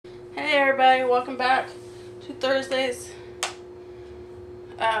everybody, welcome back to Thursday's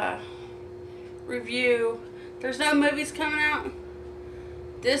review. There's no movies coming out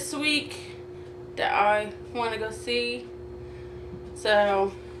this week that I want to go see,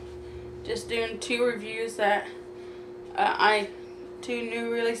 so just doing two reviews that two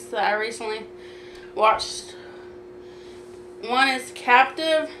new releases that I recently watched. One is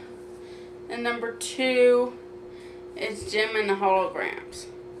Captive, and number 2 is Jim and the Holograms.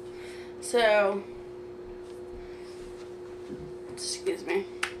 So, excuse me.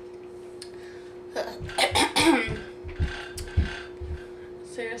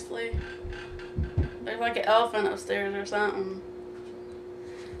 Seriously, there's like an elephant upstairs or something.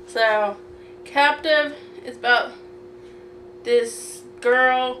 So, Captive is about this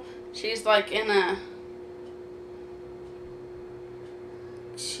girl. She's like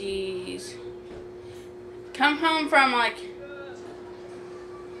she's come home from like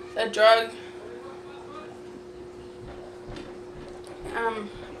a drug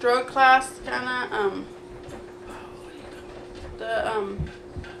class, an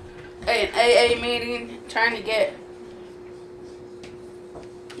AA meeting, trying to get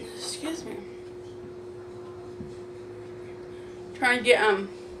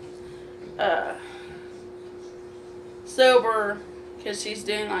sober, because she's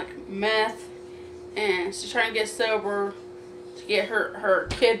doing like meth, and she's trying to get sober to get her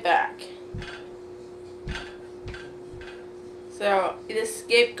kid back. So this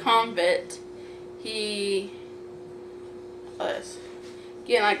escaped convict, he was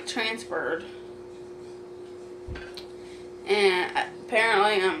getting like transferred, and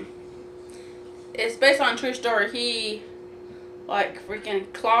apparently it's based on a true story. He like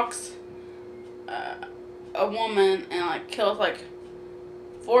freaking clocks a woman and like kills like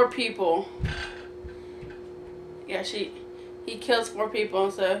 4 people. Yeah, he kills 4 people.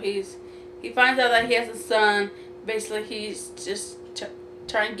 So he finds out that he has a son. Basically, he's just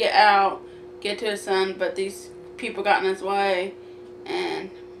trying to get out, get to his son, but these people got in his way,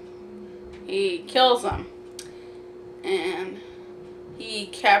 and he kills them. And he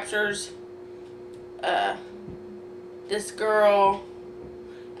captures this girl,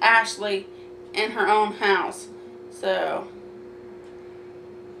 Ashley, in her own house. So,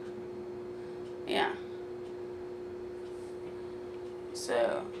 yeah.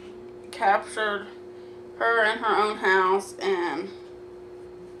 So, captured her in her own house, and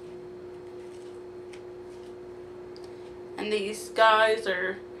these guys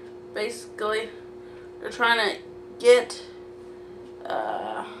are basically, they're trying to get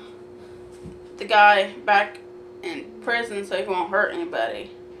the guy back in prison so he won't hurt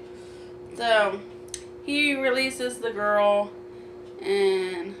anybody. So he releases the girl,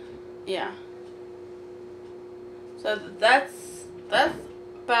 and yeah. So that's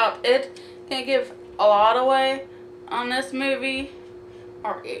about it. Can't give a lot away on this movie,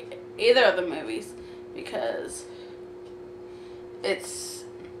 or either of the movies, because it's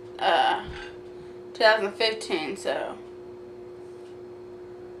 2015, so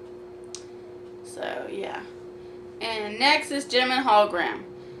yeah. And next is Jim and Hologram.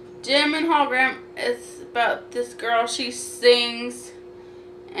 Jim and Hologram is about this girl. She sings,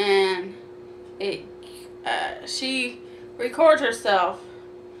 and she records herself,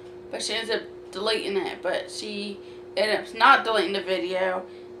 but she ends up deleting it. But she ends up not deleting the video,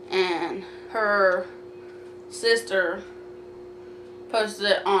 and her sister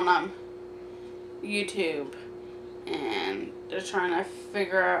posted it on YouTube, and they're trying to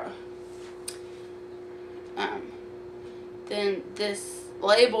figure out. Then this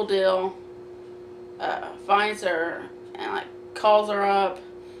label deal finds her and like calls her up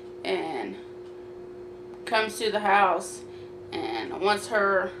and comes to the house and wants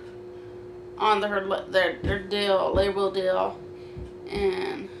her on their label deal,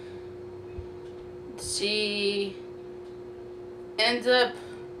 and she ends up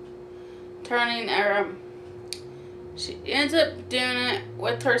she ends up doing it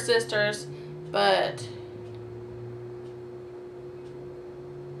with her sisters, but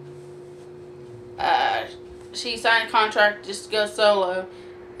she signed a contract just to go solo,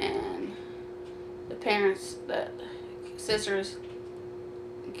 and the parents, the sisters,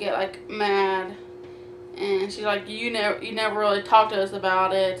 get like mad, and she's like, you never really talked to us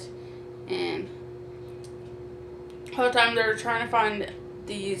about it. And the whole time they're trying to find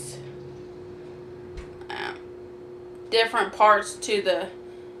these different parts to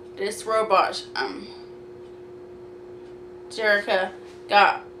this robot Jerica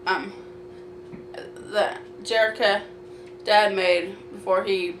got that Jerica dad made before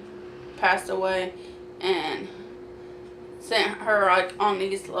he passed away, and sent her like on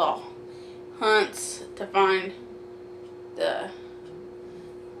these little hunts to find the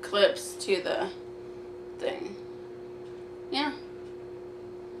clips to the thing. Yeah,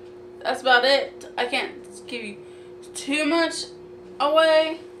 that's about it. I can't give you too much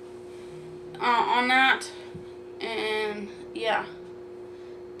away on that, and yeah,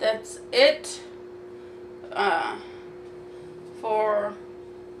 that's it for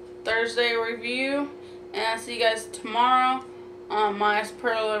Thursday review, and I'll see you guys tomorrow on my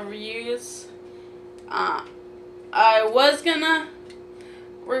Superla reviews. I was gonna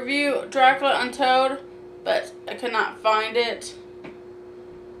review Dracula Untold, but I could not find it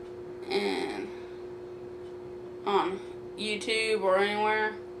and on YouTube or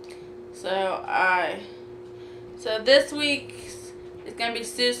anywhere. So this week is gonna be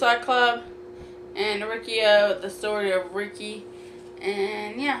Suicide Club and Ricky-O, the story of Ricky.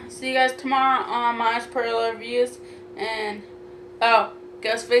 And yeah, see you guys tomorrow on my Superla reviews. And oh,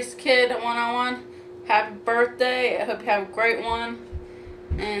 Ghostface Kid 101, happy birthday. I hope you have a great one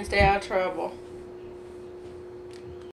and stay out of trouble.